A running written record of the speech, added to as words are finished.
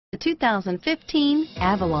The 2015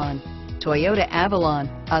 Avalon. Toyota Avalon,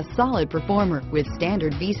 a solid performer with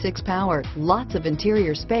standard V6 power, lots of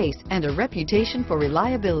interior space, and a reputation for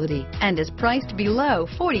reliability, and is priced below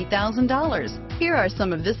 $40,000. Here are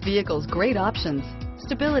some of this vehicle's great options: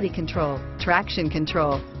 stability control, traction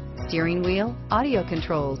control, steering wheel audio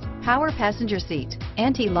controls, power passenger seat,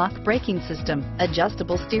 anti-lock braking system,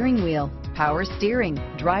 adjustable steering wheel, power steering,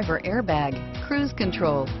 driver airbag, cruise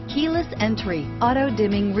control, keyless entry,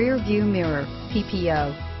 auto-dimming rear view mirror,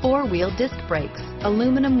 PPO, four-wheel disc brakes,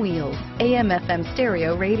 aluminum wheels, AM/FM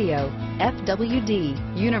stereo radio,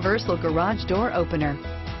 FWD, universal garage door opener,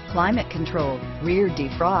 climate control, rear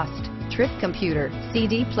defrost, trip computer,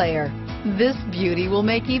 CD player. This beauty will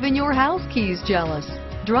make even your house keys jealous.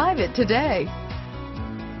 Drive it today.